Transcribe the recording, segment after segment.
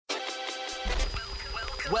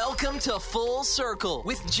Welcome to Full Circle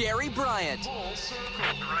with Jerry Bryant. Full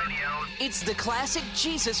Circle Radio. It's the classic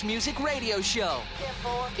Jesus music radio show.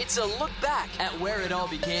 It's a look back at where it all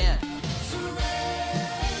began.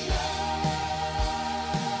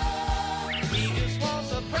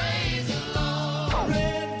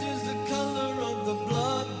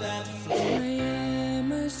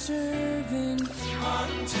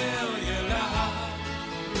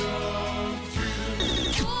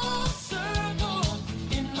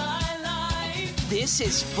 This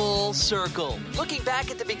is Full Circle, looking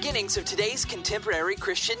back at the beginnings of today's contemporary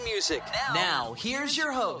Christian music. Now, here's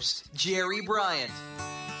your host, Jerry Bryant.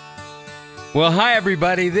 Well, hi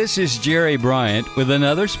everybody, this is Jerry Bryant with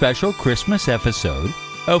another special Christmas episode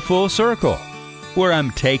of Full Circle, where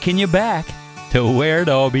I'm taking you back to where it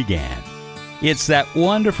all began. It's that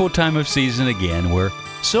wonderful time of season again where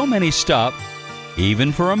so many stop,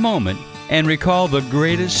 even for a moment, and recall the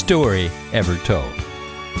greatest story ever told.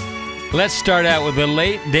 Let's start out with the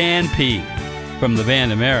late Dan Peek from the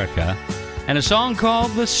band America and a song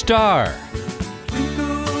called The Star.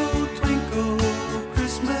 Twinkle, twinkle,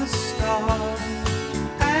 Christmas star,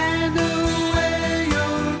 I know where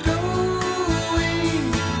you're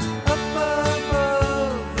going. Up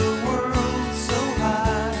above the world so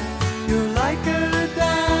high, you're like a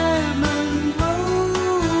diamond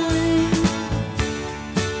glowing.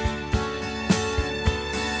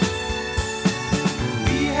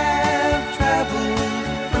 We have traveled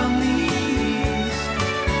from the east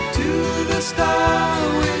to the star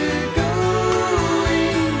we're going.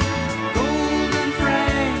 Golden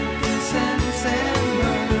frankincense and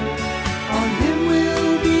myrrh on him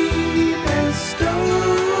we'll be bestowing.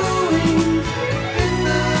 If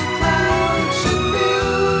the clouds should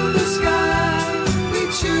fill the sky,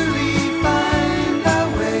 we'd surely find our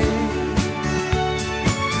way.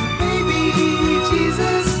 Baby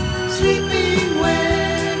Jesus, sleeping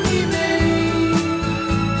where he may.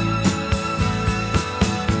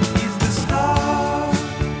 He's the star,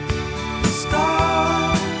 the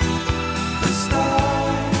star, the star.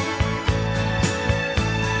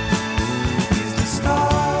 He's the star,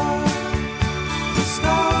 the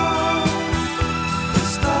star, the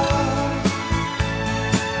star.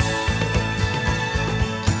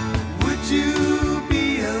 Would you be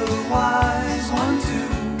a wise one too,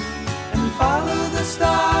 and follow the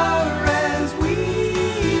star as we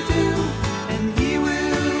do? And he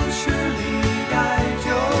will surely guide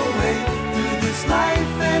your way through this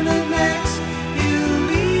life and the next. He'll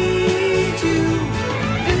lead you.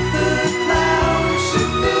 If the clouds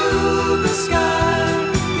should fill the sky,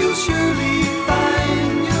 you'll surely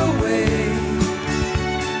find your way.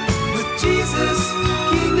 With Jesus,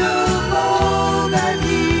 King of all that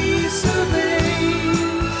he surveys.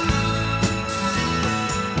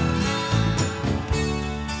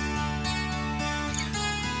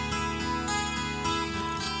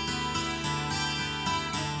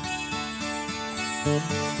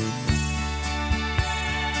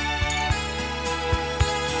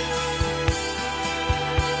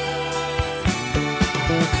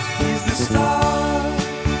 He's the star,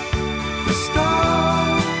 the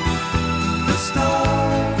star, the star,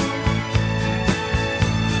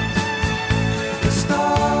 the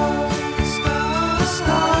star, the star, the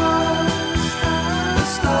star, the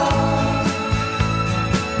star.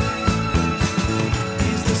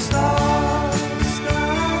 He's the star, the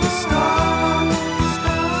star, the star,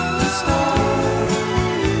 the star.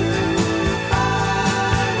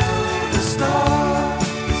 The star,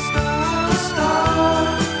 the star,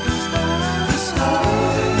 the star, the star.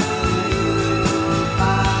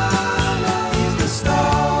 He's the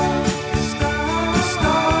star, the star, the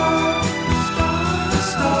star, the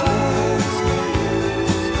star.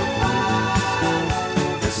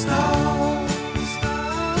 The star,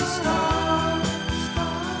 the star,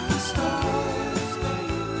 the star.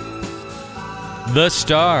 The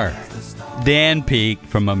Star, Dan Peek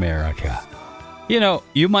from America. You know,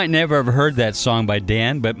 you might never have heard that song by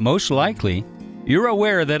Dan, but most likely you're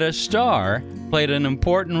aware that a star played an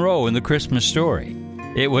important role in the Christmas story.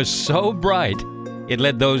 It was so bright, it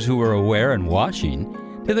led those who were aware and watching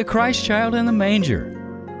to the Christ child in the manger.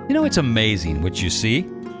 You know, it's amazing what you see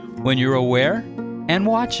when you're aware and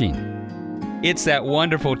watching. It's that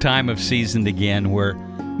wonderful time of season again where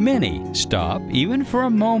many stop, even for a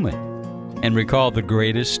moment, and recall the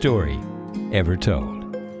greatest story ever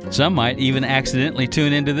told. Some might even accidentally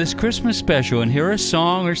tune into this Christmas special and hear a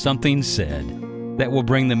song or something said that will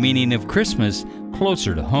bring the meaning of Christmas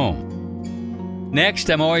closer to home. Next,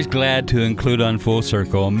 I'm always glad to include on Full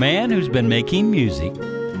Circle a man who's been making music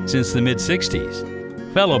since the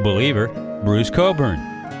mid-'60s. Fellow believer, Bruce Cockburn,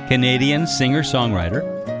 Canadian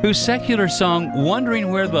singer-songwriter, whose secular song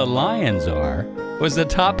Wondering Where the Lions Are was the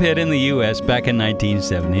top hit in the U.S. back in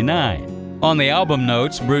 1979. On the album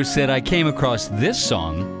notes, Bruce said, "I came across this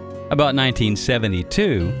song about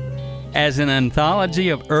 1972 as an anthology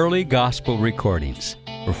of early gospel recordings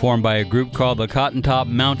performed by a group called the Cotton Top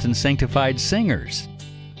Mountain Sanctified Singers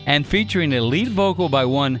and featuring a lead vocal by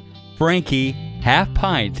one Frankie Half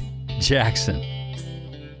Pint Jackson."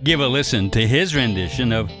 Give a listen to his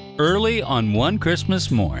rendition of Early on One Christmas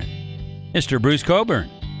Morn. Mr. Bruce Cockburn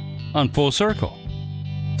on Full Circle.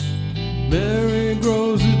 Mary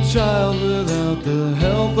grows a child without the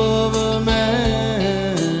help of a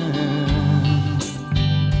man.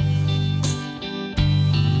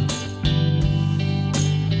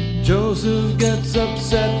 Joseph gets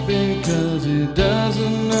upset because he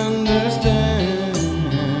doesn't understand.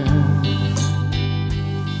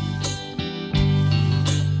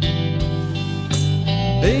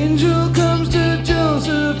 Angel comes to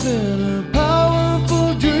Joseph in a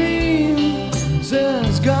powerful dream,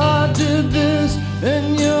 says God did this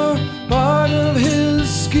and you're part of his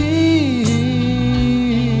scheme.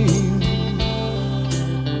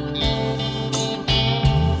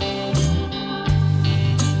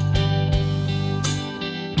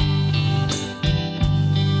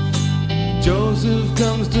 Joseph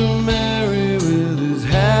comes to Mary with his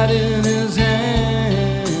hat in his hand.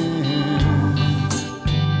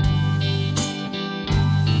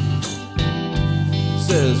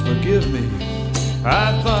 Says, "Forgive me,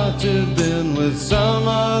 I thought you'd been with some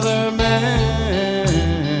other man."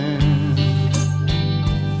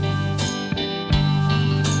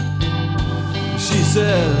 She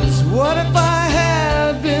says, "What if I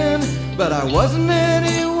had been, but I wasn't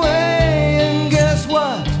anyway, and guess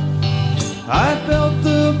what? I felt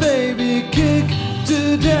the baby kick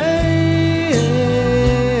today."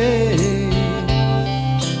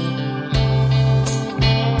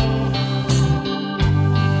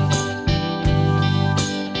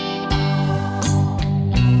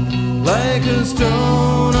 Like a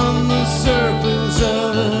stone on the surface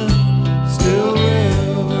of a still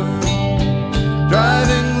river,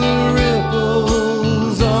 driving the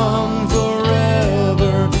ripples on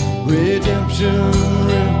forever. Redemption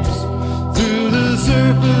rips through the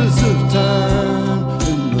surface of time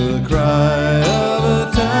in the cry of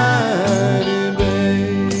a tiny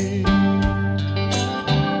babe.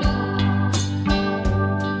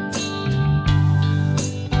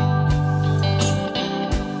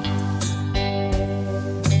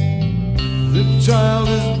 The child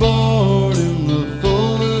is born in the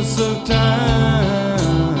fullness of time.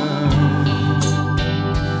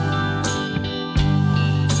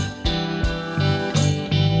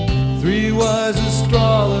 3 wise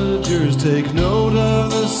astrologers take note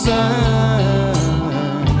of the signs.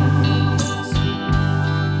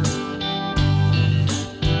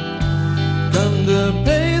 Come to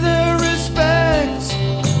pay their respects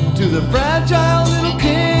to the fragile little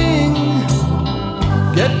king.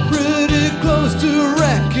 Get pretty close to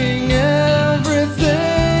wrecking everything.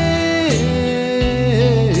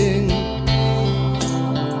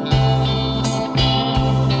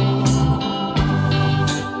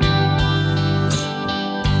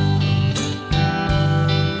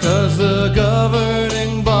 Cause the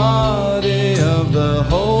governing body of the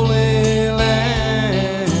Holy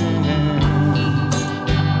Land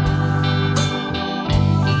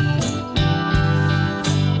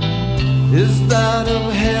is that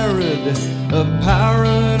of Herod, a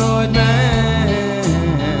paranoid man,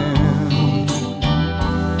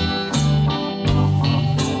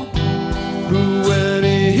 who when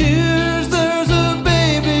he hears there's a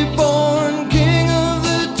baby born king of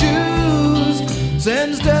the Jews,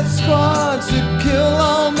 sends death squads to kill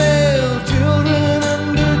all male children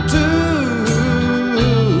under 2.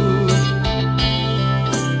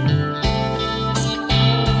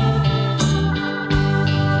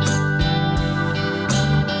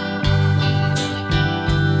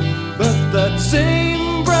 But that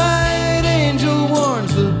same bright angel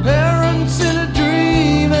warns the parents in a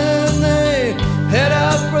dream, and they head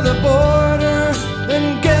out for the border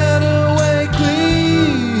and get away clean.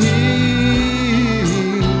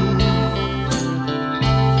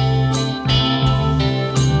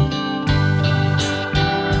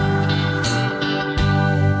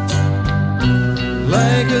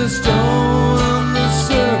 Like a stone on the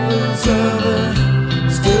surface of a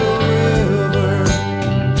still river,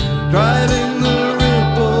 driving the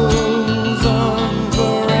ripples on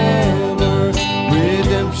forever.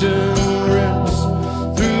 Redemption rips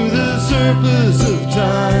through the surface of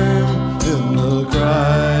time in the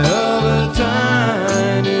cry of a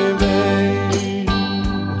tiny babe.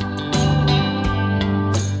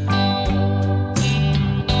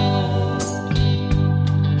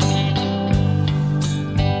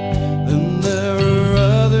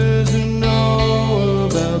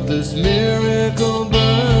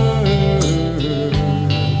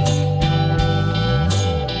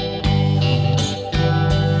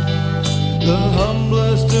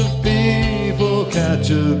 humblest of people catch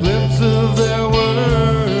a glimpse of their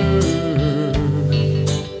worth.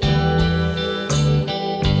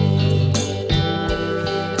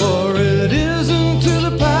 For it isn't to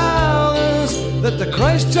the palace that the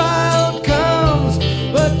Christ child comes,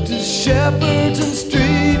 but to shepherds and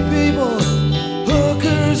street people,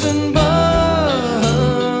 hookers and bums.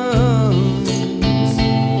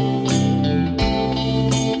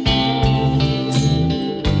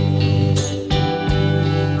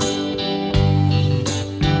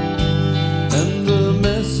 And the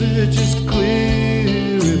message is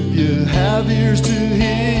clear if you have ears to hear.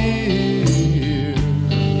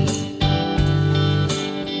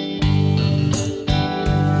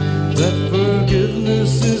 That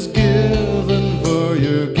forgiveness is given for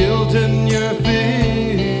your guilt and your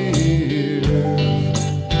fear.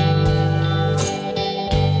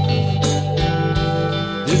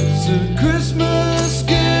 It's a Christmas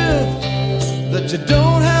gift that you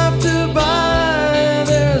don't have to buy.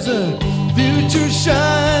 There's a future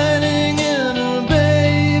shining in a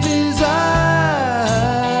baby's eye.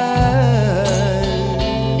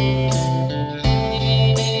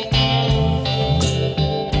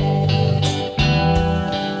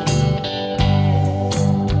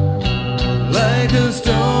 Like a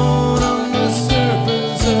stone on the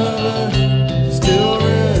surface of a still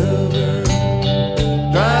river,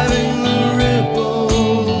 driving the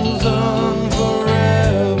ripples on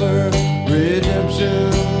forever. Redemption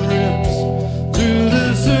rips through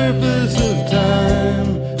the surface of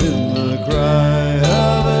time in the cry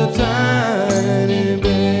of a tiny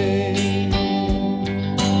babe.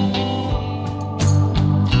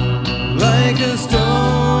 Like a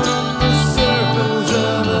stone on the surface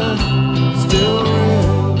of a still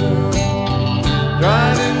river,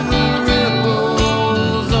 driving the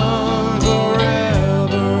ripples on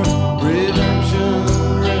forever. Redemption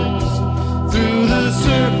rips through the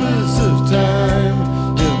surface of time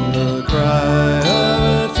in the cry of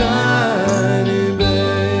a tiny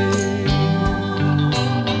babe.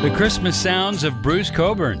 The Christmas sounds of Bruce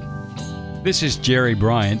Cockburn. This is Jerry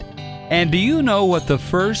Bryant. And do you know what the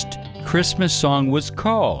first Christmas song was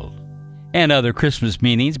called? And other Christmas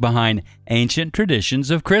meanings behind ancient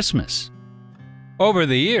traditions of Christmas. Over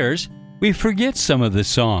the years, we forget some of the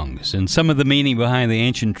songs and some of the meaning behind the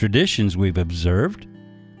ancient traditions we've observed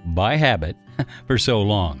by habit for so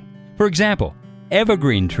long. For example,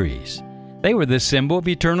 evergreen trees. They were the symbol of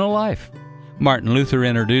eternal life. Martin Luther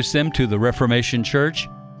introduced them to the Reformation Church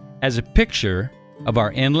as a picture of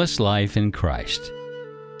our endless life in Christ.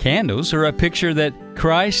 Candles are a picture that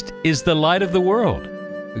Christ is the light of the world,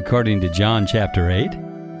 according to John chapter 8.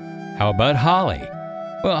 How about holly?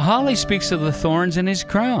 Well, holly speaks of the thorns in his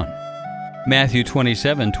crown. Matthew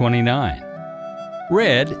 27:29.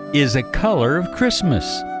 Red is a color of Christmas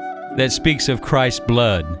that speaks of Christ's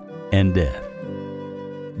blood and death.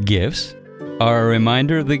 Gifts are a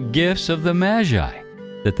reminder of the gifts of the Magi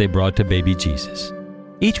that they brought to baby Jesus.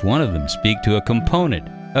 Each one of them speak to a component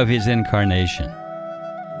of his incarnation.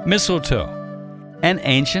 Mistletoe, an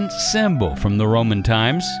ancient symbol from the Roman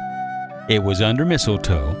times. It was under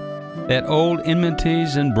mistletoe that old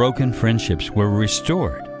enmities and broken friendships were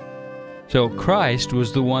restored. So Christ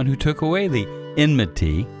was the one who took away the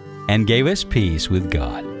enmity and gave us peace with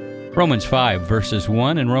God. Romans 5 verses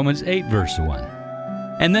 1 and Romans 8 verse 1.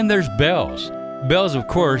 And then there's bells. Bells, of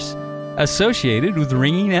course, associated with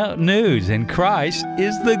ringing out news, and Christ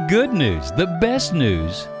is the good news, the best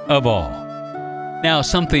news of all. Now,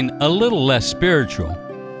 something a little less spiritual.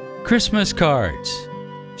 Christmas cards.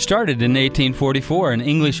 Started in 1844, an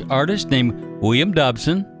English artist named William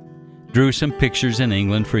Dobson drew some pictures in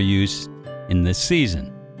England for use in this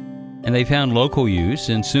season. And they found local use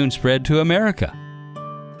and soon spread to America.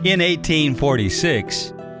 In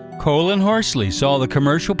 1846, Cole and Horsley saw the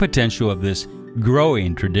commercial potential of this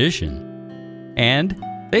growing tradition, and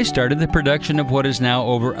they started the production of what is now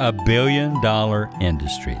over $1 billion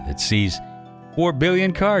industry that sees 4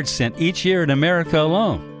 billion cards sent each year in America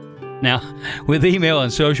alone. Now, with email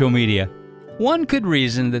and social media, one could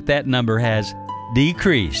reason that number has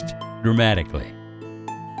decreased dramatically.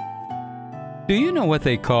 Do you know what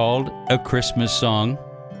they called a Christmas song?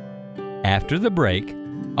 After the break,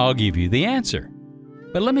 I'll give you the answer.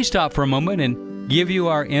 But let me stop for a moment and give you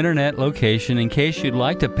our internet location in case you'd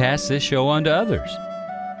like to pass this show on to others.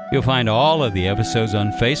 You'll find all of the episodes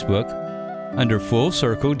on Facebook under Full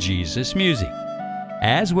Circle Jesus Music,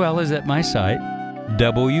 as well as at my site,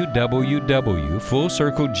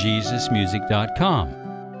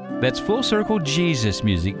 www.fullcirclejesusmusic.com. That's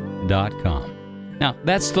fullcirclejesusmusic.com. Now,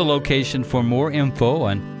 that's the location for more info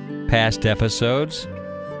on past episodes,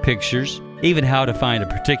 pictures, even how to find a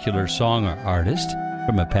particular song or artist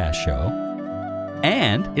from a past show.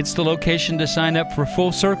 And it's the location to sign up for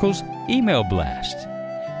Full Circle's email blast,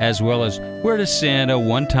 as well as where to send a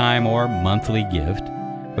one-time or monthly gift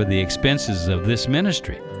for the expenses of this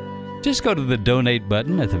ministry. Just go to the donate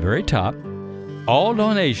button at the very top. All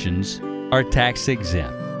donations are tax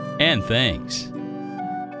exempt. And thanks.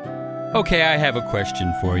 Okay, I have a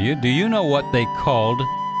question for you. Do you know what they called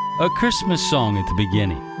a Christmas song at the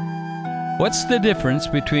beginning? What's the difference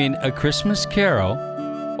between a Christmas carol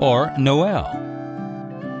or Noel?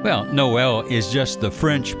 Well, Noel is just the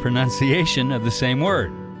French pronunciation of the same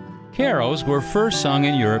word. Carols were first sung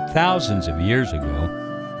in Europe thousands of years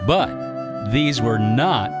ago, but these were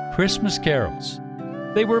not Christmas carols.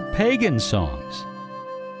 They were pagan songs,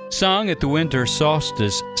 sung at the winter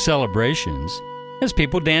solstice celebrations as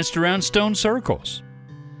people danced around stone circles.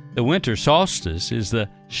 The winter solstice is the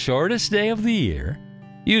shortest day of the year,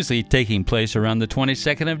 usually taking place around the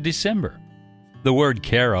 22nd of December. The word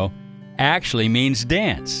carol actually means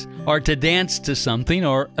dance, or to dance to something,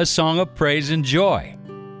 or a song of praise and joy.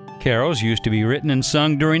 Carols used to be written and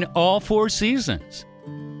sung during all 4 seasons,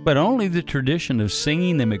 but only the tradition of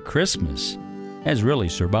singing them at Christmas has really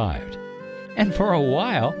survived. And for a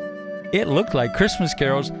while, it looked like Christmas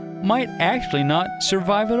carols might actually not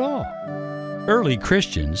survive at all. Early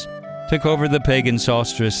Christians took over the pagan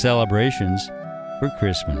solstice celebrations for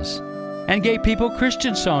Christmas and gave people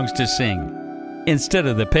Christian songs to sing instead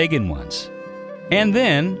of the pagan ones. And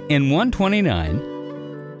then, in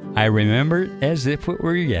 129, I remember it as if it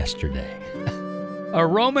were yesterday. A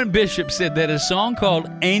Roman bishop said that a song called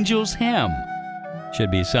Angel's Hymn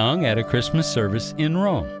should be sung at a Christmas service in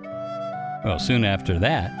Rome. Well, soon after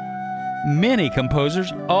that, many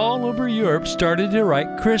composers all over Europe started to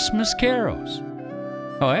write Christmas carols.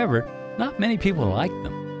 However, not many people liked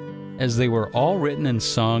them, as they were all written and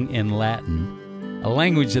sung in Latin, a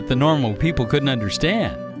language that the normal people couldn't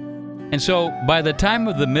understand. And so, by the time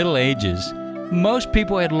of the Middle Ages, most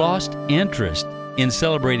people had lost interest in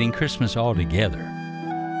celebrating Christmas altogether.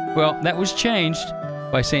 Well, that was changed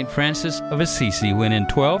by St. Francis of Assisi when in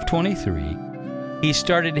 1223, he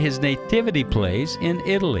started his nativity plays in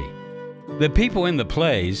Italy. The people in the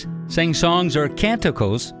plays sang songs or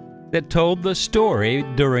canticles that told the story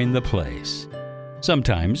during the plays.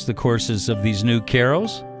 Sometimes the choruses of these new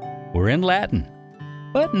carols were in Latin,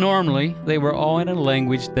 but normally they were all in a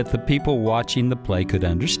language that the people watching the play could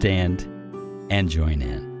understand and join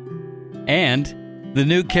in. And the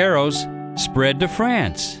new carols spread to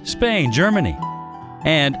France, Spain, Germany,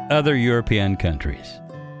 and other European countries.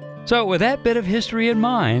 So with that bit of history in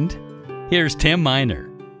mind, here's Tim Miner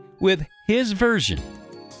with his version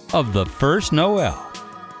of the first Noel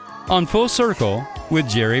on Full Circle with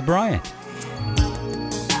Jerry Bryant.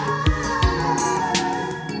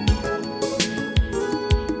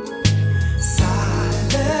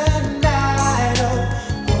 Silent night, oh,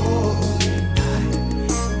 holy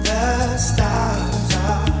night, the stars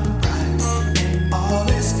are bright and all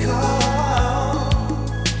is calm.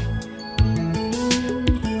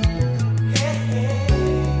 Hey, hey.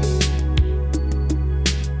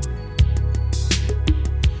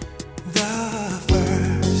 The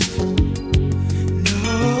first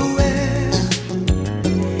Noel,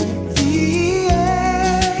 the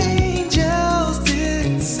angels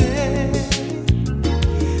did say,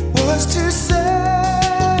 was to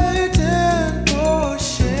certain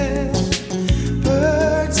portions,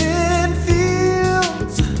 birds in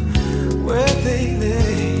fields where they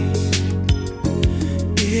lay,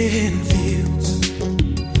 in fields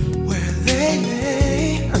where they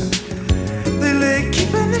lay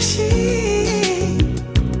keeping the sheep.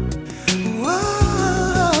 Whoa,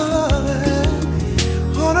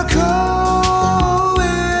 on a cold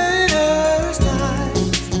winter's night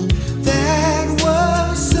that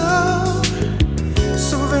was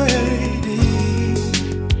so very deep.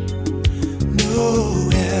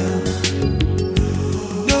 Noel,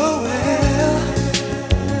 Noel,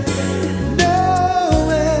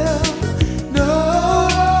 Noel, Noel.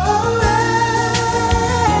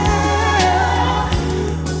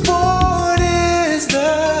 Born is the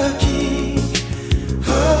King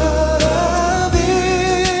of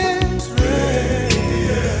Israel.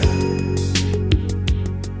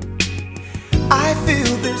 I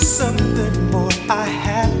feel there's something more I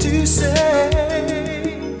have to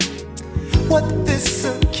say. What this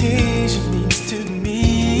occasion means to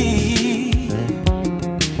me.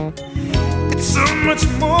 It's so much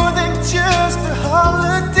more than just a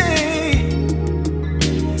holiday.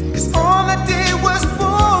 'Cause on that day was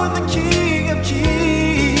born the King of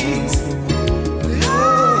Kings.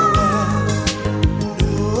 Noel,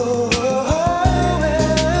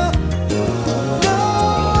 Noel,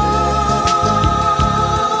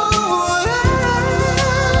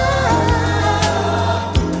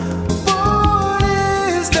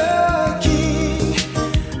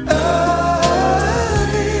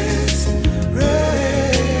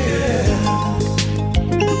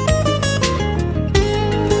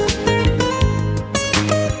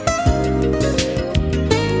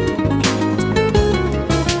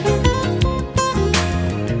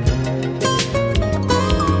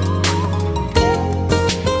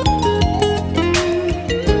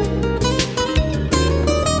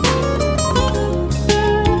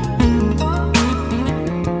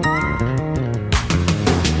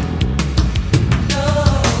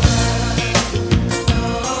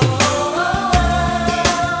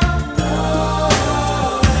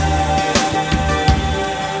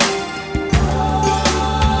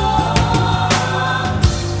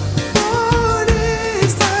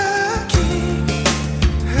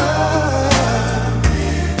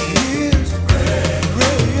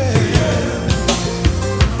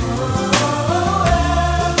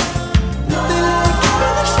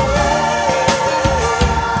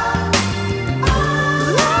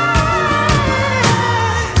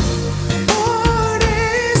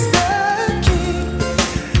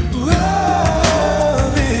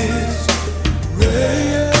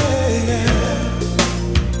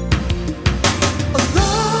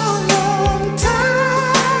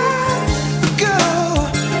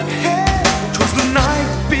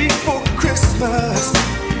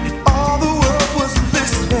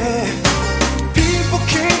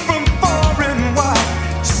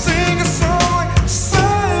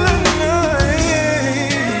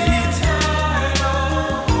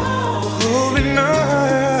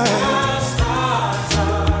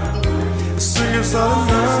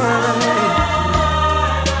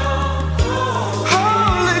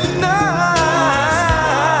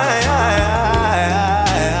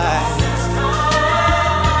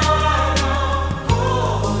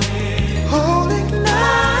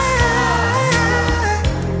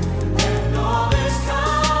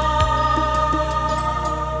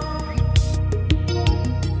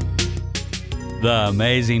 the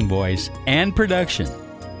amazing voice and production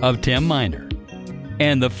of Tim Miner,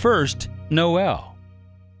 and the first Noel.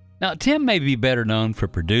 Now, Tim may be better known for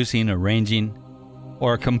producing, arranging,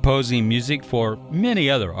 or composing music for many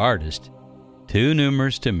other artists, too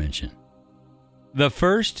numerous to mention. The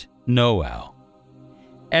first Noel.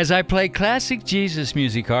 As I play classic Jesus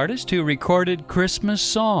music artists who recorded Christmas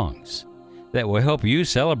songs that will help you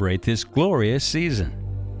celebrate this glorious season.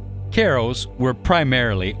 Carols were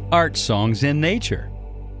primarily art songs in nature,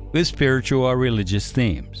 with spiritual or religious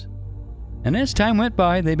themes. And as time went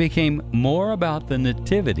by, they became more about the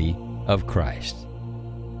nativity of Christ.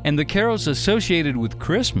 And the carols associated with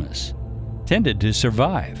Christmas tended to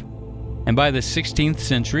survive. And by the 16th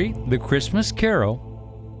century, the Christmas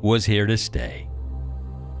carol was here to stay.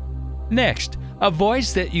 Next, a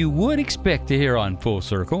voice that you would expect to hear on Full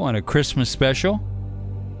Circle on a Christmas special,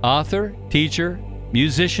 author, teacher,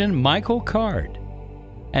 musician Michael Card,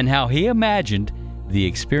 and how he imagined the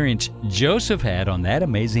experience Joseph had on that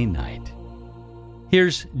amazing night.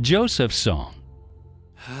 Here's Joseph's song.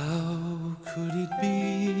 How could it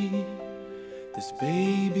be, this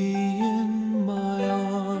baby in my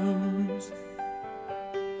arms,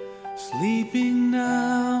 sleeping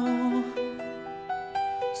now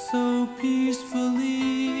so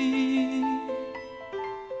peacefully,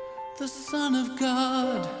 the Son of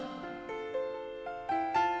God,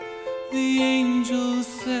 the angel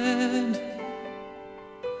said,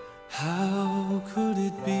 how could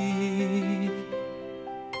it be?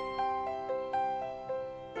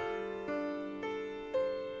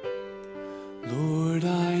 Lord,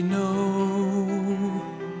 I know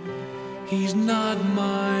he's not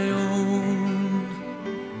my own,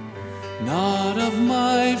 not of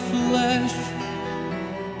my flesh,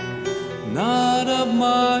 not of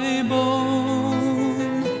my bone.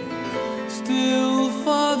 Still,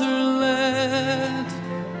 Father, let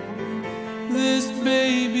this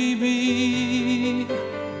baby be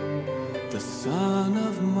the son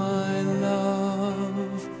of my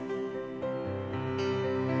love.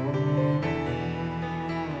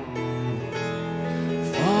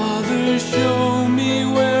 Father, show me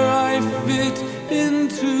where I fit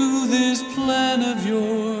into this plan of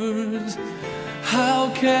yours. How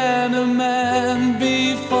can a man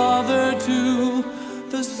be father to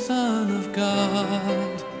the Son of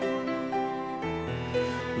God?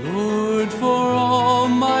 Lord, for all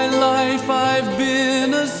my life I've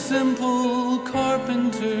been a simple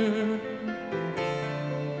carpenter.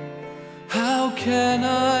 How can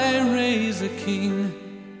I raise a king?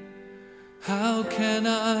 How can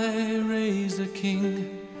I raise a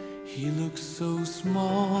king? He looks so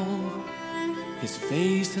small, his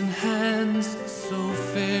face and hands so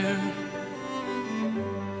fair.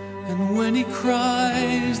 And when he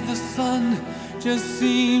cries, the sun just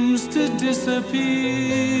seems to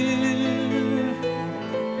disappear.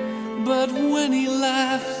 But when he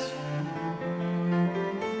laughs,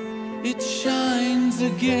 it shines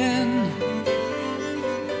again.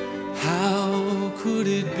 How could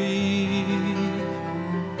it be?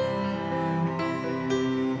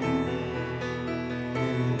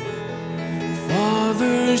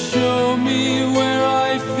 Father, show me where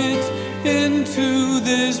I fit into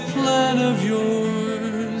this plan of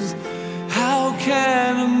yours. How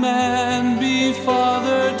can a man be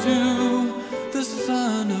father to the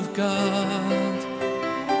Son of God?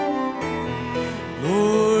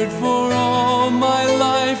 Lord, for all my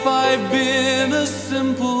life I've been a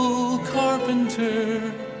simple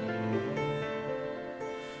carpenter.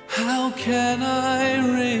 How can I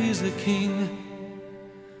raise a king?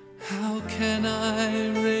 How can I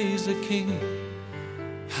raise a king?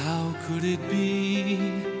 How could it be,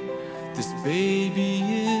 this baby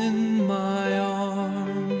in my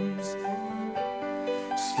arms,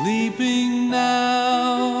 sleeping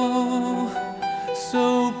now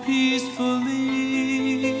so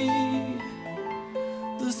peacefully,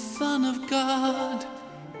 the Son of God,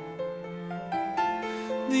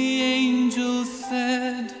 the angel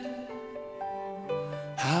said,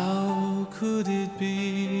 how could it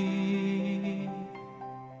be?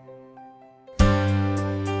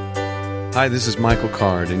 Hi, this is Michael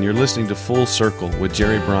Card, and you're listening to Full Circle with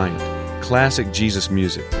Jerry Bryant, classic Jesus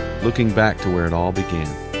music, looking back to where it all began.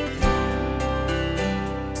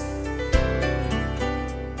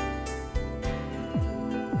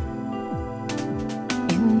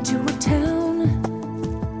 Into a town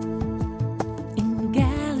in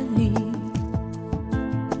Galilee,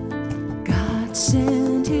 God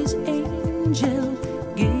sent his angel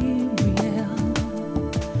Gabriel,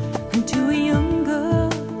 and to a young girl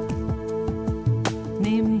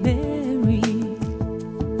named Mary.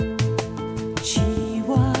 She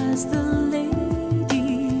was the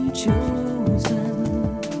lady chosen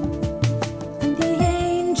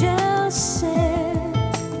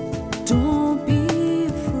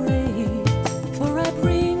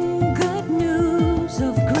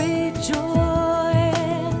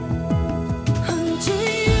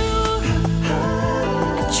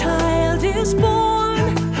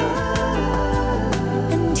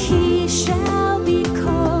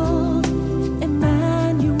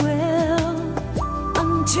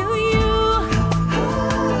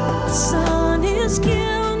the Son is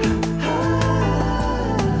given,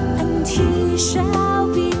 and he shall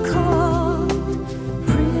be called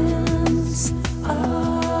Prince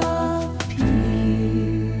of Peace.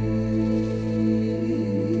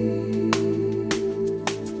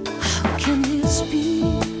 How can this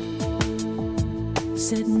be?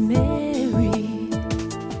 Said Mary.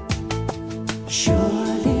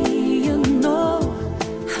 Surely you know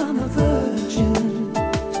I'm a virgin.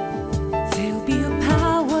 There'll be a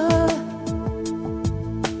power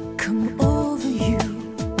come over you.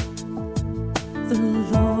 The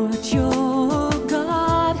Lord your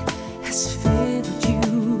God has favored you.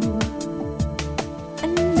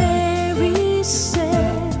 And Mary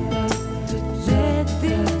said, let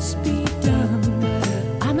this be done.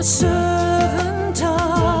 I'm a servant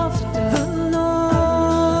of the Lord.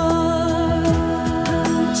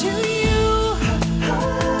 To you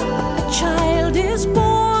a child is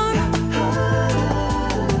born,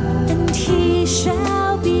 and he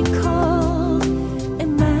shall be called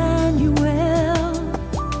Emmanuel.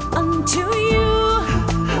 Unto you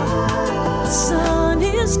the Son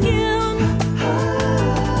is given,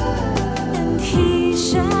 and he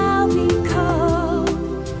shall be called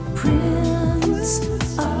Prince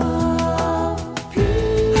of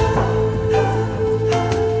Peace.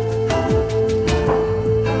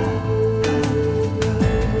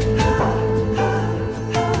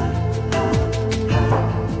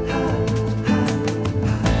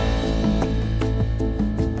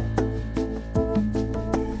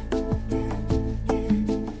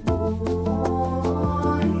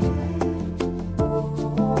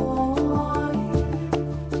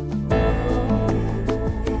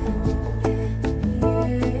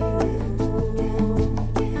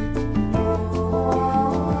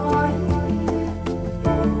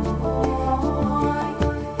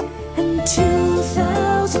 And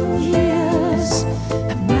 2,000 years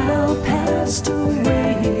have now passed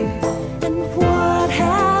away. And what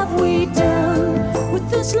have we done with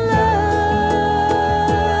this love?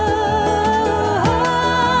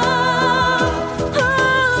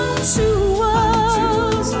 Unto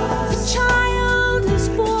us a child is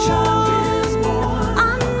born.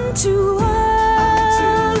 Unto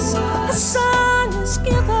us a son is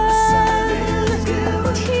given.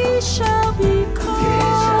 And he shall be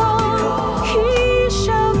called. He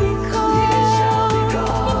shall be called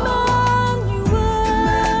Emmanuel.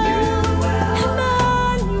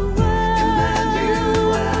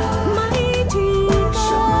 Mighty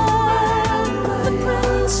God, the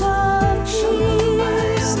Prince of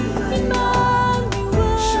Peace.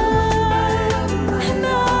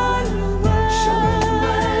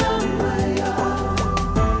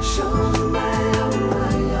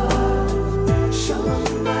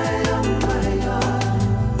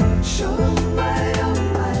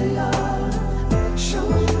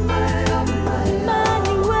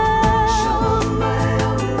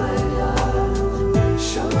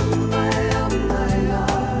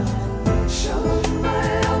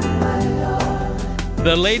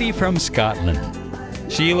 The lady from Scotland,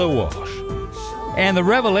 Sheila Walsh. And the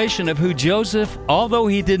revelation of who Joseph, although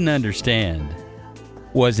he didn't understand,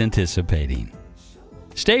 was anticipating.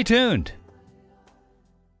 Stay tuned.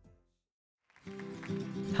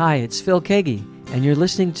 Hi, it's Phil Kagi, and you're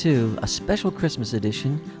listening to a special Christmas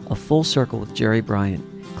edition of Full Circle with Jerry Bryant.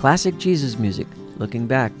 Classic Jesus music, looking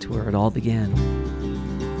back to where it all began.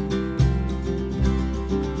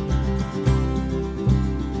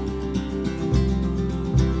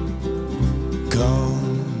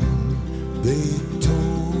 Come, they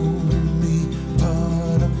told me,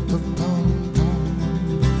 pa-da-pa-pum-pum.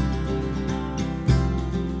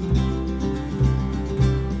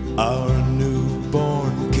 Our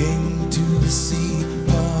newborn king to see,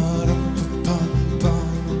 pa-da-pa-pum-pum.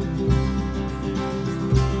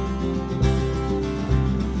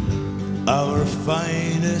 Our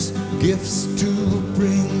finest gifts to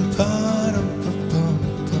bring, pa-da-pa-pum-pum.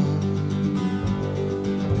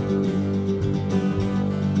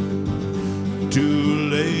 To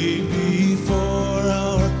lay before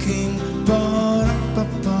our King,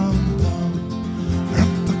 ba-da-ba-bum-bum,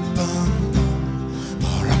 ra-ba-bum-bum,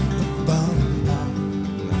 ba-ra-ba-bum-bum.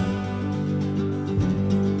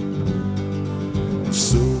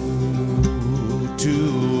 So to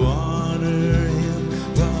honor him,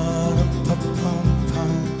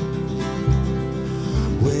 ba-da-ba-bum-bum,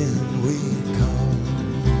 when we come.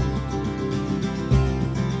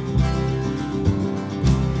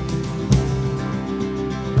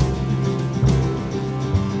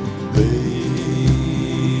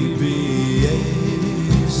 Baby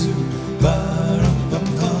Jesus,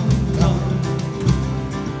 ba-da-ba-bum-bum.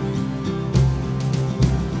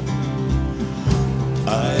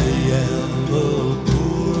 I am a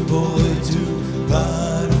poor boy too.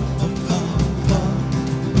 Ba-da-pa-pa-pa.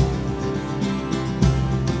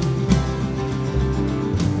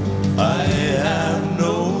 I have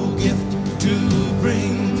no gift to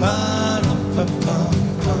bring.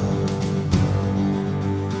 Ba-da-pa-pa-pa.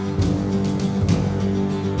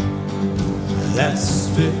 That's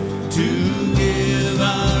fit to give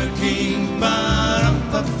our King.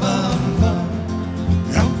 Ba-da-pa-pa-pa.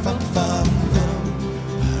 Ram-pa-pa-pa.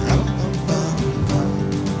 Ram-pa-pa-pa.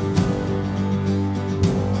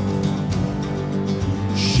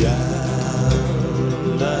 Shall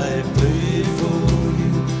I play for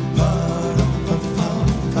you?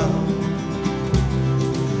 Ba-da-pa-pa-pa.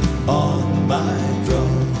 On my drum.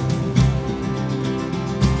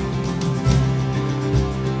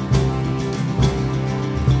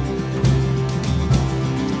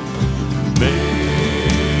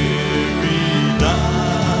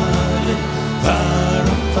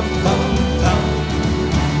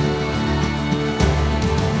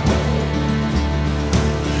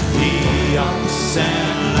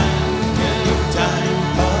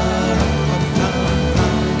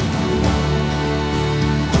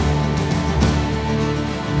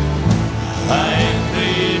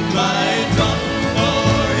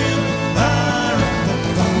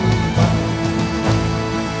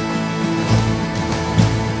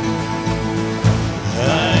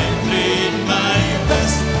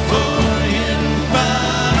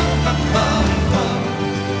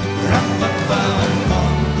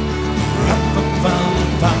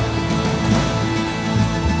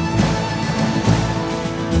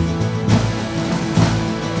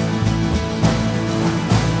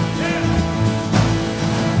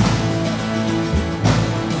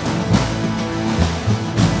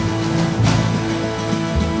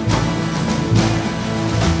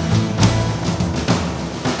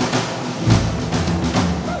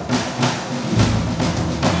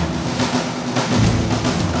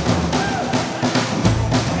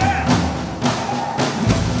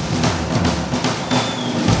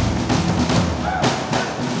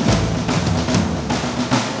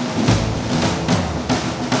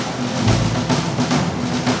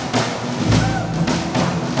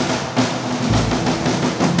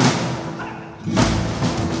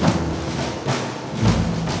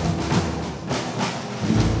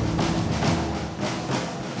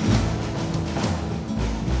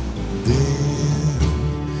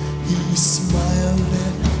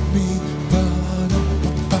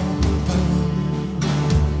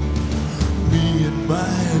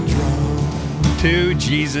 Two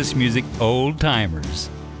Jesus Music old-timers,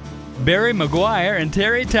 Barry McGuire and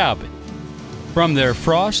Terry Taubman, from their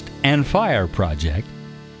Frost and Fire project,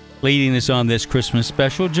 leading us on this Christmas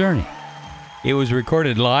special journey. It was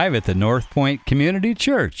recorded live at the North Point Community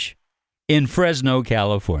Church in Fresno,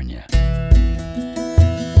 California.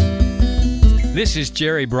 This is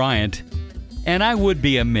Jerry Bryant, and I would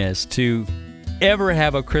be amiss to ever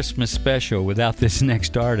have a Christmas special without this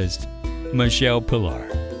next artist, Michelle Pilar.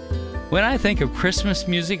 When I think of Christmas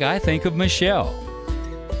music, I think of Michelle,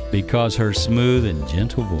 because her smooth and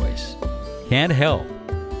gentle voice can't help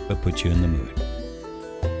but put you in the mood.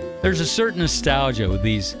 There's a certain nostalgia with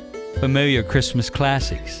these familiar Christmas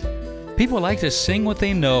classics. People like to sing what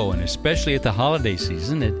they know, and especially at the holiday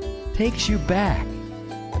season, it takes you back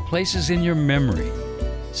to places in your memory,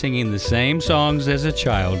 singing the same songs as a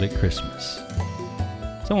child at Christmas.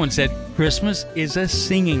 Someone said Christmas is a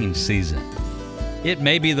singing season. It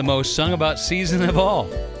may be the most sung about season of all.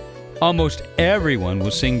 Almost everyone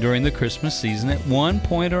will sing during the Christmas season at one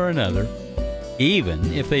point or another,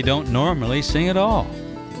 even if they don't normally sing at all.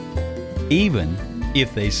 Even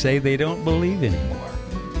if they say they don't believe anymore.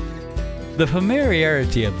 The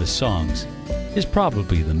familiarity of the songs is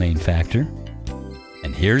probably the main factor.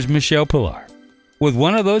 And here's Michelle Pilar with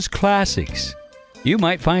one of those classics you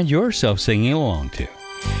might find yourself singing along to.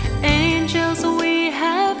 Angels we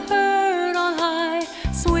have heard on high,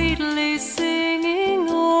 sweetly singing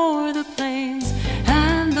o'er the plains,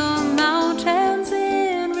 and the mountains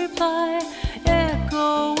in reply,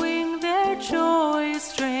 echoing their joyous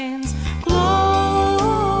strains. Gloria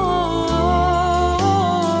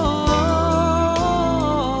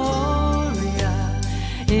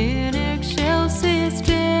in excelsis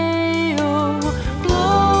Deo,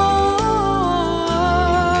 Gloria.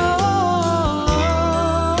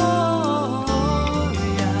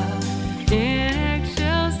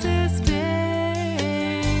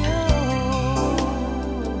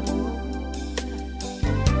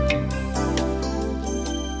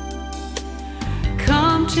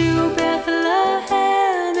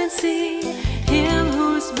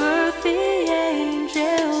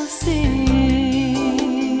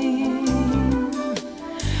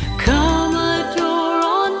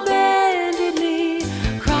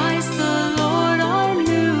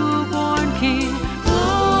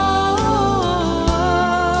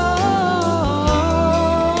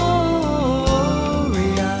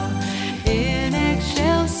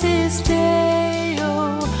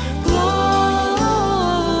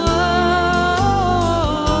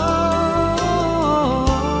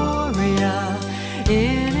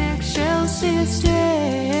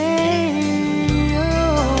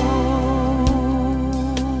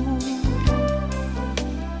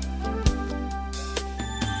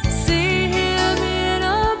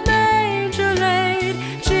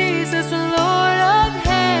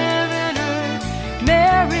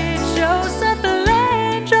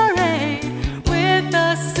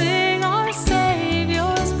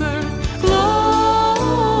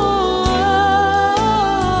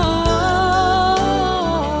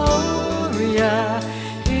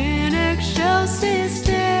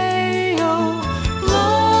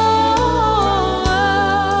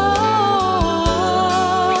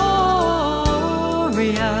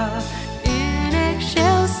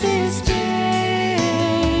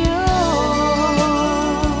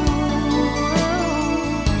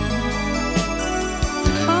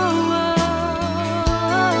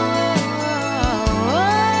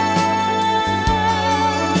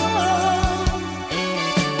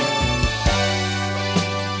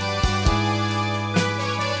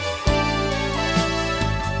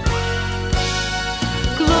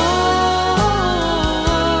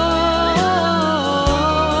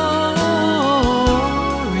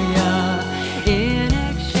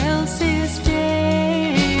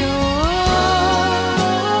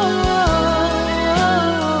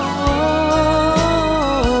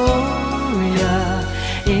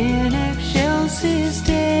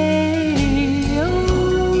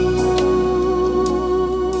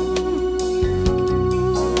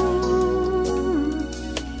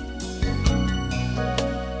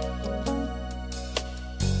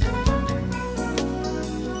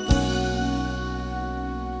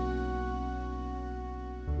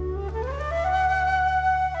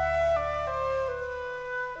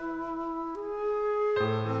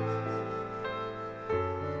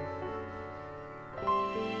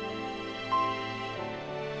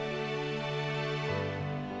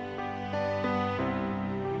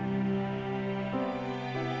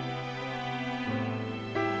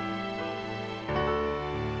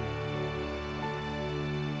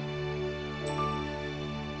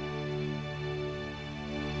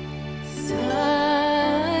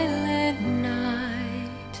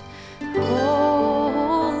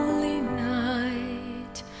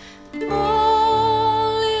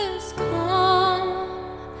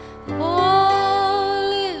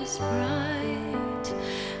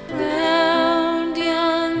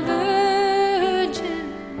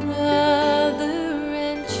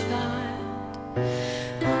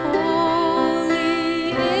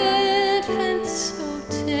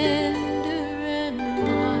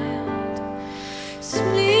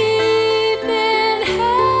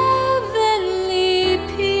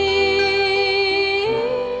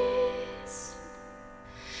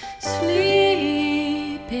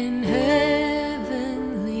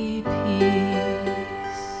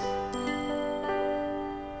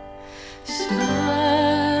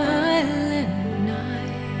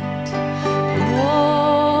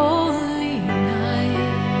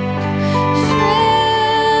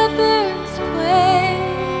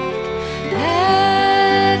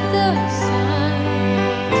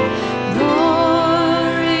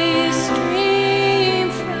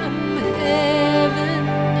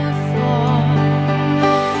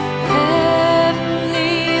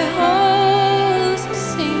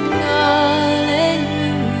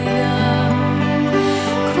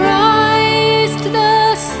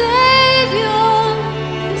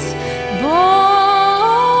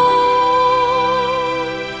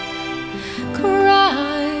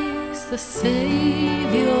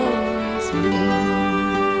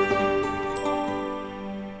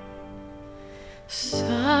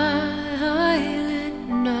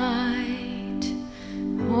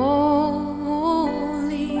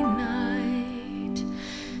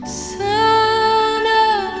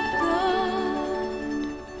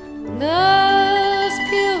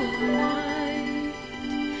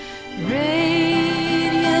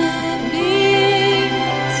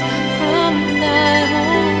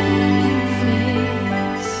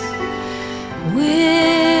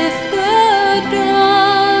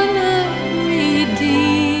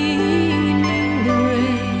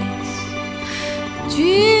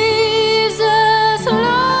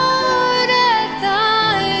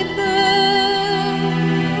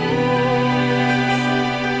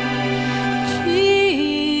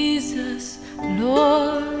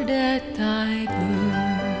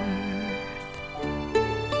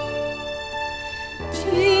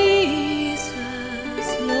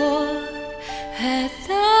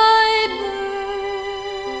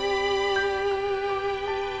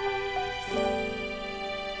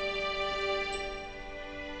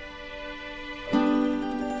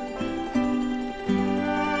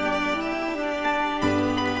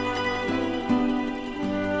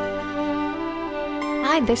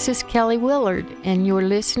 Hi, this is Kelly Willard, and you're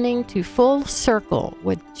listening to Full Circle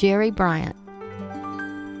with Jerry Bryant.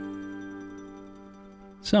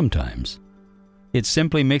 Sometimes it's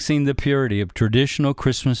simply mixing the purity of traditional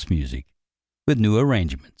Christmas music with new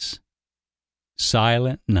arrangements.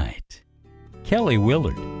 Silent Night. Kelly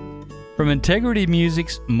Willard from Integrity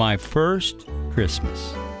Music's My First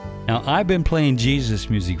Christmas. Now, I've been playing Jesus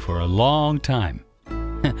music for a long time.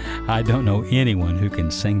 I don't know anyone who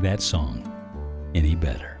can sing that song any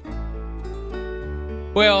better.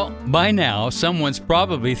 Well, by now, someone's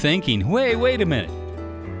probably thinking, wait a minute.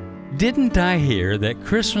 Didn't I hear that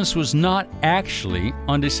Christmas was not actually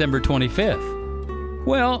on December 25th?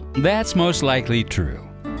 Well, that's most likely true.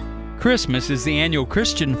 Christmas is the annual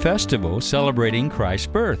Christian festival celebrating Christ's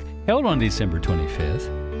birth, held on December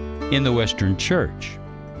 25th in the Western Church.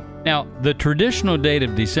 Now, the traditional date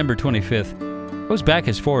of December 25th goes back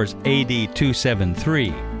as far as AD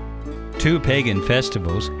 273. Two pagan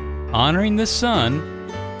festivals honoring the sun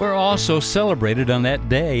were also celebrated on that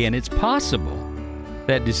day, and it's possible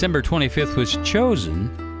that December 25th was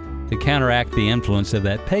chosen to counteract the influence of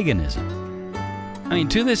that paganism. I mean,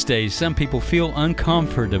 to this day, some people feel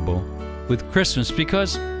uncomfortable with Christmas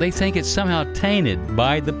because they think it's somehow tainted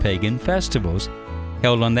by the pagan festivals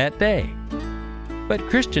held on that day. But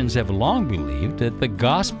Christians have long believed that the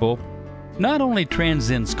gospel not only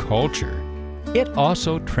transcends culture, it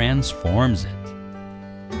also transforms it.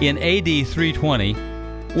 In AD 320,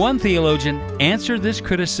 one theologian answered this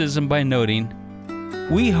criticism by noting,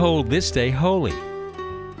 "We hold this day holy,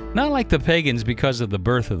 not like the pagans because of the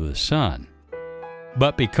birth of the sun,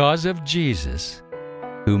 but because of Jesus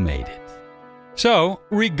who made it." So,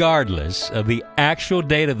 regardless of the actual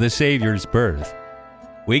date of the Savior's birth,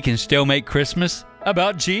 we can still make Christmas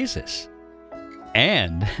about Jesus.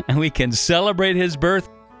 And we can celebrate His birth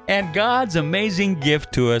and God's amazing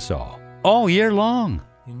gift to us all year long.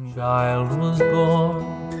 A child was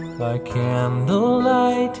born by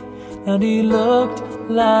candlelight, and he looked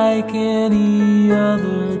like any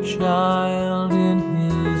other child in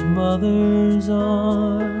his mother's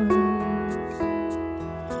arms.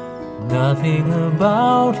 Nothing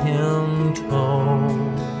about him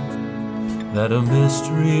told that a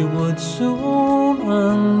mystery would soon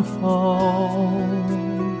unfold.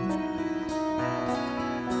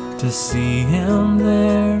 To see him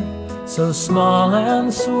there, so small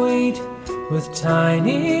and sweet, with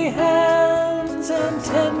tiny hands and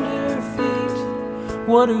tender feet.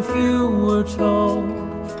 What if you were told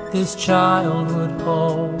this child would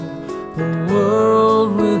hold the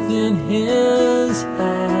world within his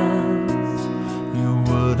hands? You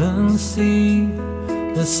wouldn't see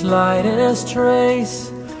the slightest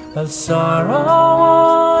trace of sorrow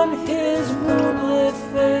on his moonlit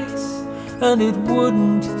face. and it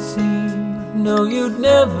wouldn't seem, no, you'd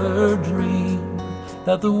never dream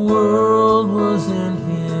that the world was in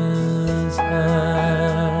his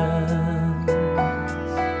hands.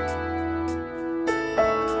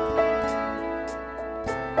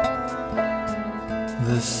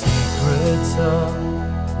 The secrets of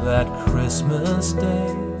that Christmas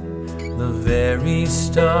day, the very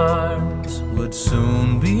stars would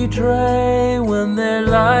soon betray when their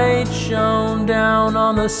light shone down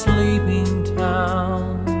on the sleeping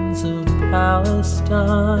towns of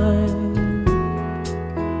Palestine.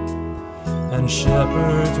 And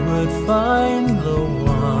shepherds would find the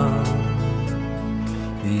one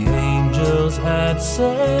the angels had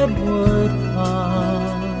said would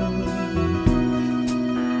come,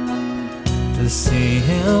 to see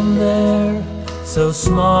him there, so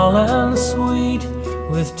small and sweet,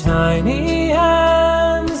 with tiny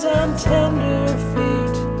hands and tender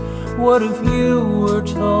feet. What if you were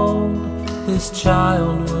told this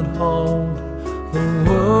child would hold the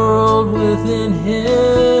world within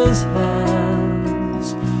his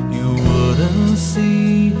hands? You wouldn't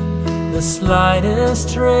see the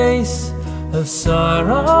slightest trace of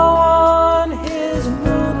sorrow on his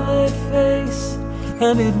moonlit face,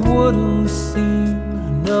 and it wouldn't seem,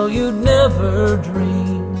 no, you'd never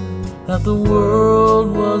dream that the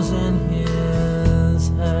world was in his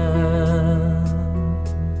hands.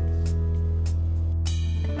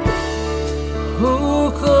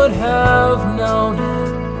 Who could have known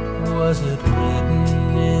it? Was it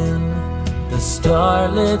written in the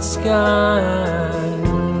starlit sky?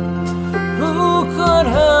 Who could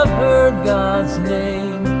have heard God's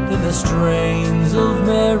name in the strains of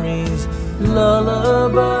Mary's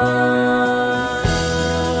lullaby?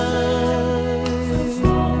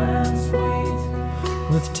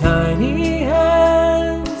 With tiny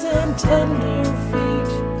hands and tender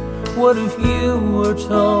feet, what if you were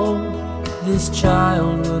told this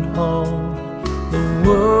child would hold the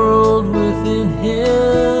world within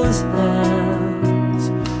his hands?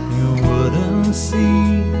 You wouldn't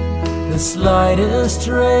see the slightest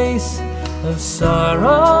trace of sorrow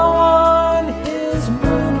on his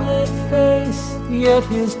moonlit face, yet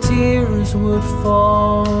his tears would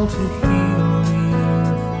fall to heal the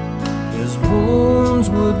earth. His wounds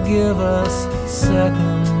would give us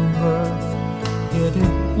second birth, yet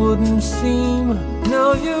it wouldn't seem,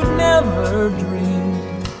 no, you'd never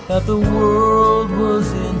dream that the world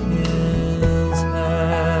was in his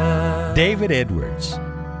hands. David Edwards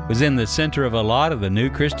was in the center of a lot of the new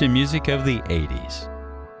Christian music of the 80s.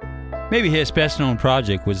 Maybe his best known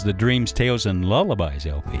project was the Dreams, Tales, and Lullabies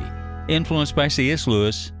LP, influenced by C.S.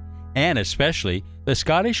 Lewis and especially the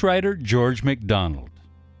Scottish writer George MacDonald.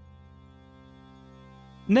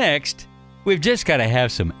 Next, we've just got to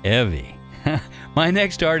have some Evie. My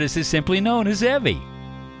next artist is simply known as Evie.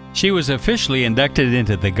 She was officially inducted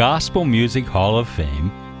into the Gospel Music Hall of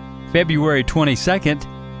Fame February 22nd,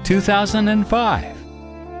 2005.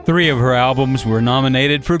 3 of her albums were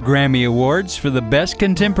nominated for Grammy Awards for the Best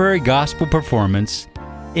Contemporary Gospel Performance,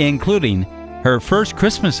 including her first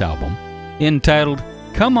Christmas album entitled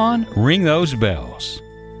Come On, Ring Those Bells.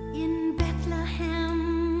 In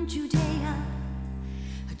Bethlehem, Judea,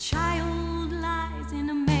 a child lies in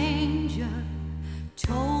a manger,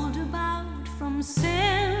 told about from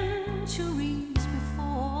centuries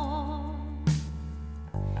before.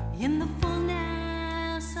 In the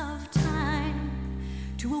fullness of time,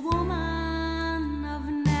 to a woman of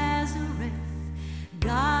Nazareth,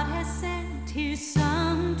 God has sent his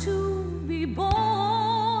son to be born.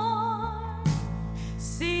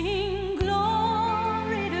 Sing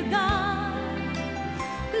glory to God,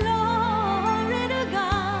 glory to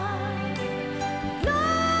God,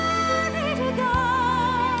 glory to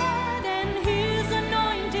God and his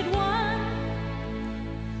anointed one.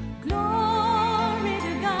 Glory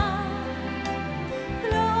to God,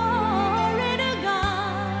 glory to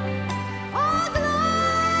God, oh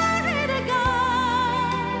glory to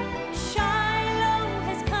God, Shiloh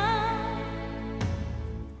has come.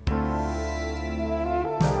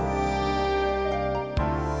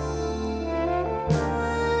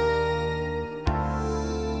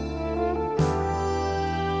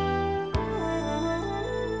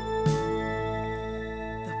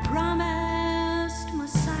 The promised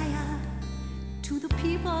Messiah to the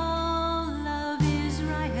people of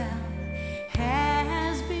Israel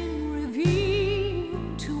has been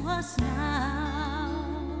revealed to us now.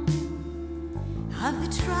 Of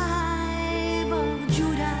the tribe of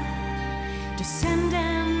Judah,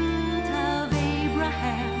 descendant of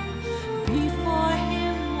Abraham, before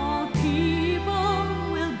him all people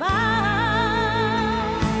will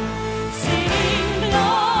bow. Sing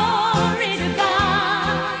glory to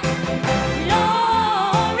God,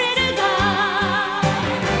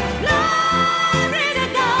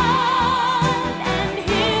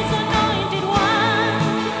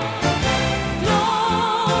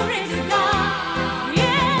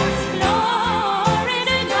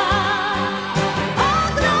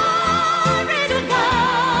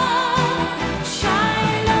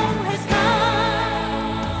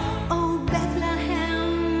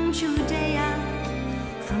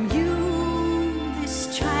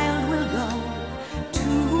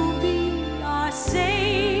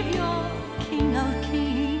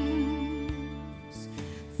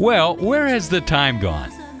 Well, where has the time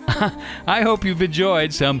gone? I hope you've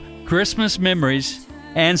enjoyed some Christmas memories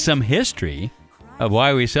and some history of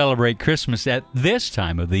why we celebrate Christmas at this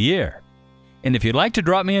time of the year. And if you'd like to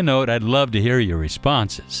drop me a note, I'd love to hear your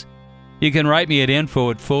responses. You can write me at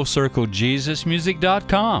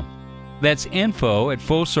info@fullcirclejesusmusic.com. That's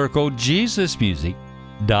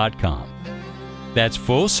info@fullcirclejesusmusic.com. That's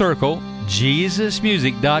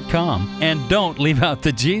fullcirclejesusmusic.com. And don't leave out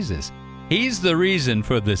the Jesus. He's the reason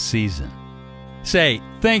for the season. Say,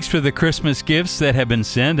 thanks for the Christmas gifts that have been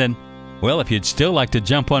sent, and, well, if you'd still like to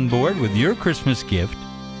jump on board with your Christmas gift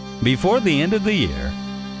before the end of the year,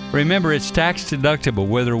 remember it's tax deductible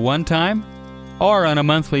whether one time or on a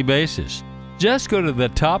monthly basis. Just go to the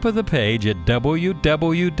top of the page at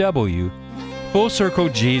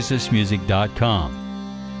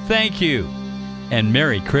www.fullcirclejesusmusic.com. Thank you, and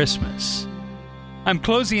Merry Christmas. I'm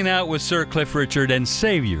closing out with Sir Cliff Richard and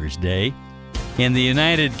Savior's Day. In the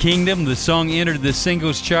United Kingdom, the song entered the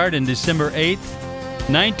singles chart on December 8th,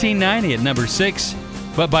 1990 at number 6,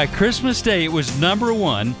 but by Christmas Day it was number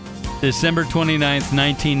 1, December 29th,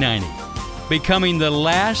 1990, becoming the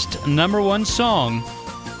last number 1 song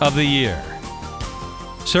of the year.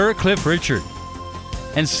 Sir Cliff Richard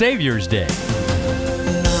and Savior's Day.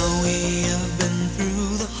 Now we have been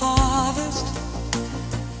through the harvest.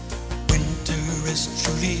 Winter is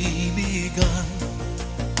truly begun.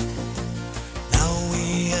 Now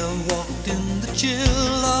we have walked in the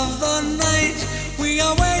chill of the night. We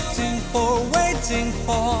are waiting for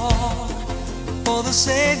the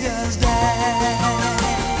Savior's Day.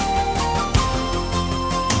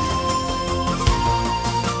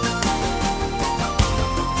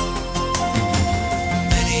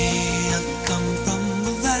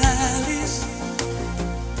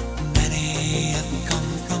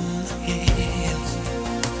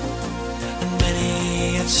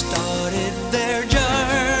 Started their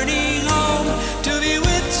journey home to be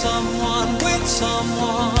with someone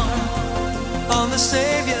on the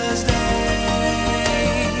Savior's Day.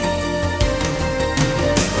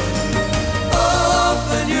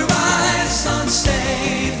 Open your eyes on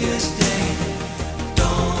Savior's Day.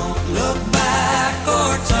 Don't look back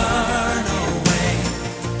or turn away.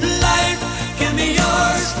 Life can be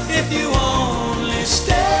yours if you only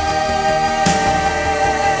stay.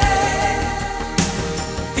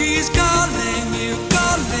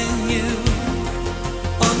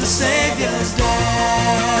 Savior's Day.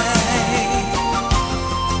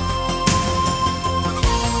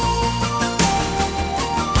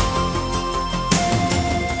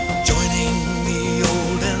 Joining the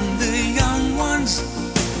old and the young ones,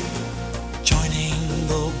 joining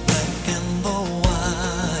the black and the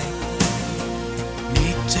white,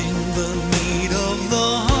 meeting the need of the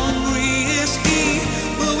hungry is He.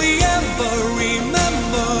 Will we ever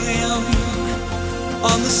remember Him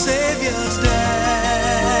on the Savior's Day?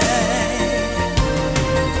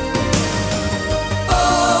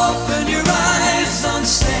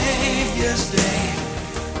 Savior's Day.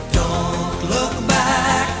 Don't look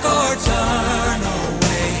back or turn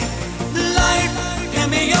away. Life can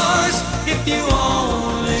be yours if you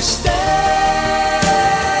only stay.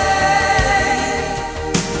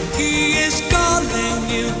 He is calling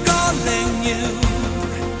you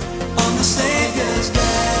on the Savior's Day.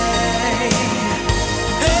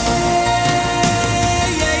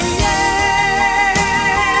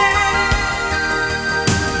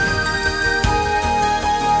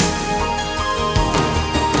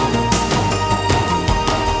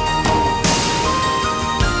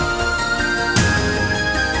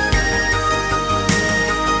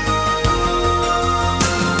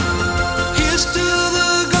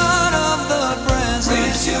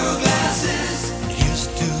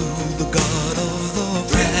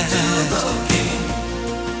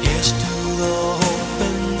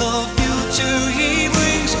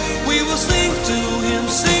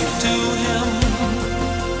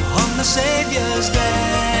 Savior's Day.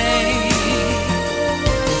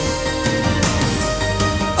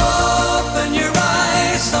 Open your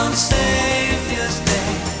eyes on Savior's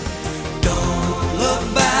Day. Don't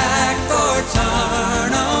look back or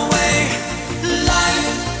turn away. Life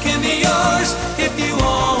can be yours if you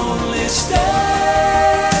only stay.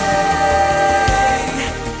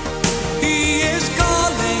 He is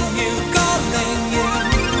calling you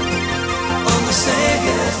on the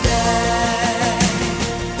Savior's Day.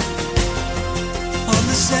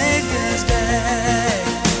 Savior's Day.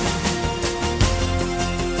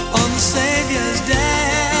 On the Savior's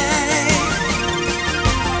Day.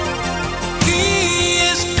 He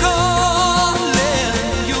is calling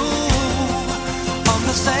you on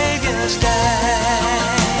the Savior's Day.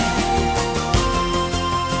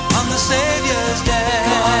 On the Savior's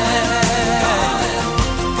Day.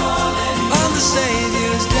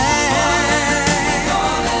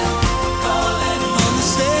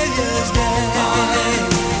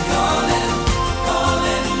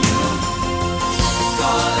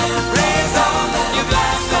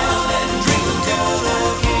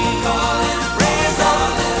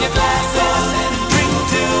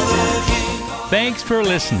 Thanks for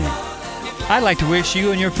listening. I'd like to wish you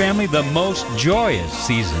and your family the most joyous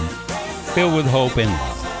season, filled with hope and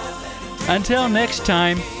love. Until next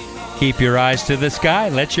time, keep your eyes to the sky,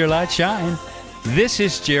 let your light shine. This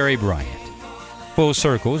is Jerry Bryant. Full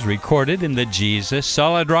Circle is recorded in the Jesus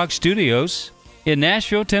Solid Rock Studios in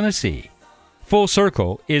Nashville, Tennessee. Full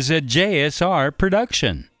Circle is a JSR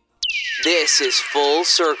production. This is Full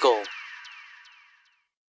Circle.